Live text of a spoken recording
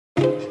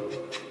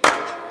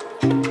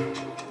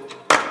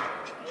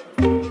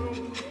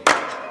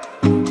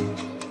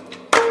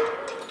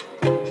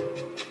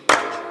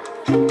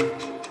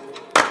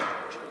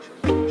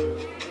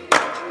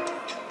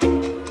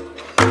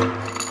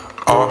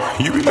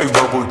like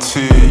bubble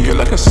tea. You're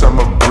like a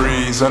summer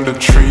breeze under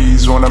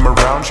trees. When I'm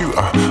around you,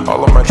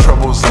 all of my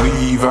troubles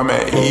leave. I'm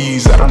at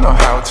ease, I don't know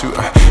how to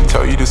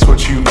tell you just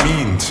what you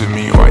mean to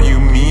me. Why you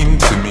mean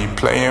to me,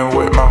 playing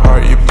with my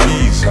heart, you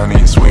please.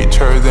 Honey,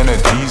 sweeter than a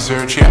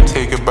dessert. Yeah, I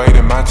take a bite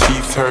and my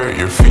teeth hurt.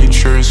 Your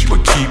features, you a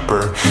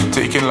keeper.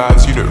 Taking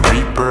lives, you the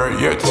reaper.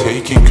 You're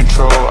taking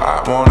control,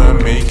 I wanna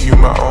make you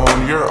my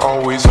own. You're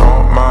always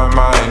on my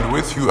mind.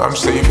 With you, I'm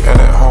safe and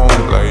at home.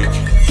 Like,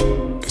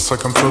 it's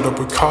like I'm filled up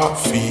with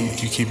coffee.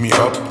 You keep me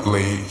up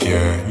late,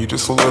 yeah. You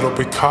just a little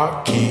bit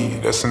cocky,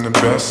 that's in the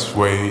best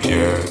way,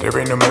 yeah. There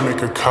ain't no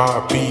mimic or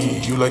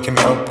copy. You like an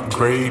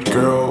upgrade,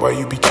 girl. Why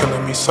you be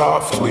killing me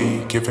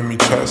softly, giving me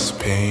chest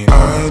pain?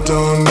 I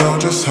don't know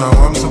just how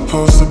I'm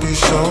supposed to be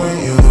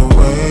showing you the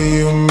way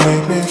you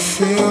make me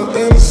feel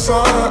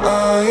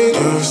inside.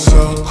 You're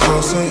so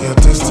close and you're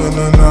distant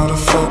and out of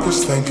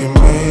focus, thinking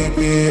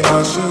maybe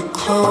I should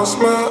close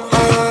my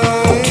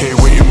eyes. Okay,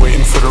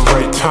 waiting for the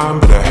right time,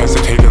 but I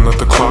hesitate and let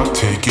the clock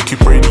tick. You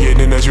keep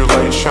radiating as your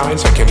light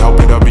shines. I can't help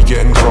it, I'll be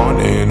getting drawn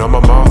in. On my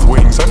mouth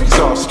wings, I'm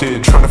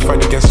exhausted, trying to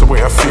fight against the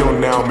way I feel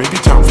now. Maybe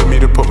time for me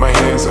to put my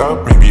hands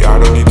up. Maybe I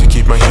don't need to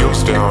keep my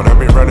heels down. I've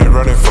been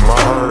running from my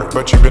heart,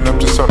 but you've been up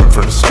to something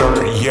from the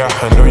start. Yeah,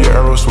 I know your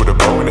arrows with a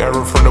bow and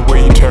arrow from the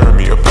way you tearing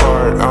me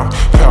apart.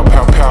 Pow,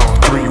 pow,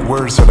 pow, 3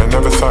 words that I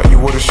never thought you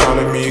would've shot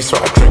at me. So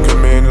I drink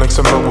them in like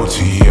some bubble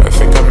tea. I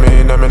think I'm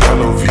in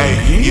LOV.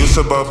 Hey, you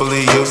so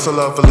bubbly, you so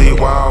lovely.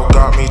 Wow,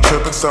 got me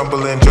tripping,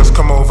 stumbling. Just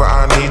come over,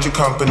 I need your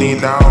company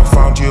now.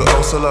 Found you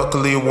oh so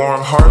luckily.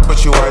 Warm heart,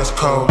 but you ice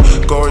cold.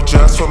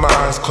 Gorgeous with my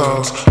eyes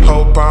closed.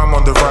 Hope I'm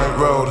on the right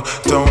road.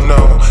 Don't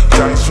know,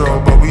 dice roll,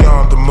 but we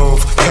on the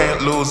move.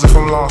 Can't lose if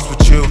I'm lost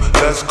with you.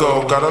 Let's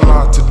go, got a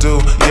lot to do.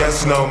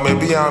 Yes, no,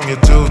 maybe I'm your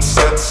dude.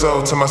 Said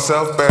so to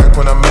myself back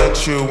when I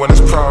met you. When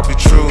it's probably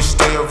true.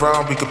 Stay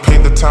around, we could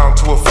paint the town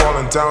to a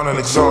falling down and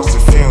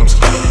exhausted fumes.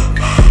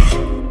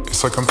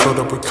 It's like I'm filled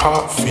up with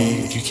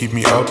coffee. You keep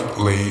me up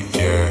late,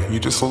 yeah. You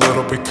just a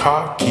little bit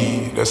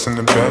cocky, that's in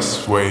the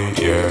best way,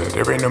 yeah.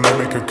 There ain't no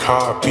mimic or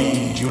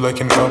copy. You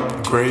like an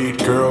upgrade,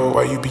 girl.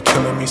 Why you be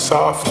killing me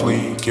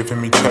softly, giving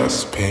me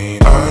chest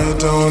pain? I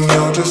don't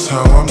know just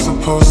how I'm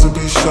supposed to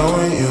be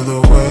showing you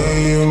the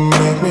way you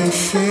make me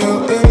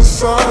feel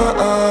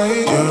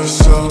inside. You're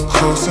so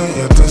close and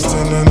you're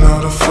distant and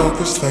out of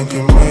focus,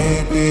 thinking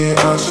maybe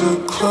I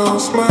should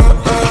close my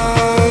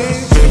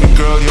eyes. Baby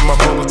girl, you're my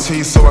bubble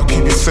tea, so I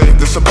keep you safe.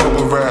 This a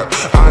bubble wrap.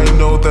 I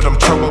know that I'm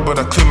trouble, but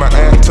I clean my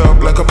act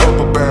up like a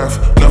bubble bath.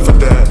 Enough of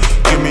that.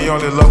 Give me all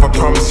your love, I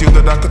promise you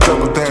that I could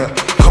double that.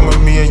 Come with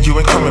me and you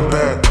ain't coming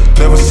back.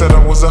 Never said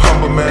I was a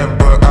humble man,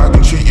 but I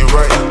can treat you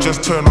right.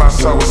 Just turn my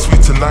sour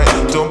sweet tonight.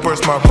 Don't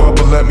burst my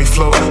bubble, let me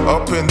float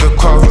up in the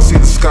clouds and see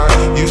the sky.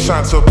 You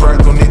shine so bright,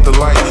 don't need the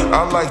light.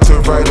 I like to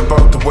write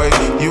about the way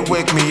you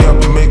wake me up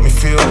and make me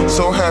feel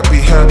so happy,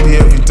 happy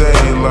every day.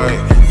 Like,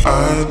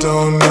 I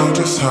don't know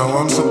just how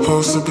I'm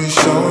supposed to be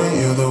showing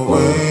you the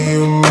way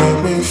you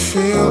make me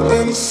feel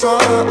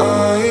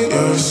inside.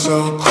 You're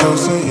so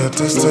close and you're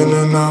distant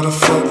and out of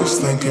focus,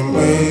 thinking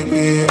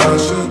maybe I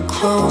should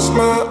close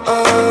my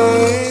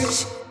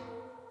eyes.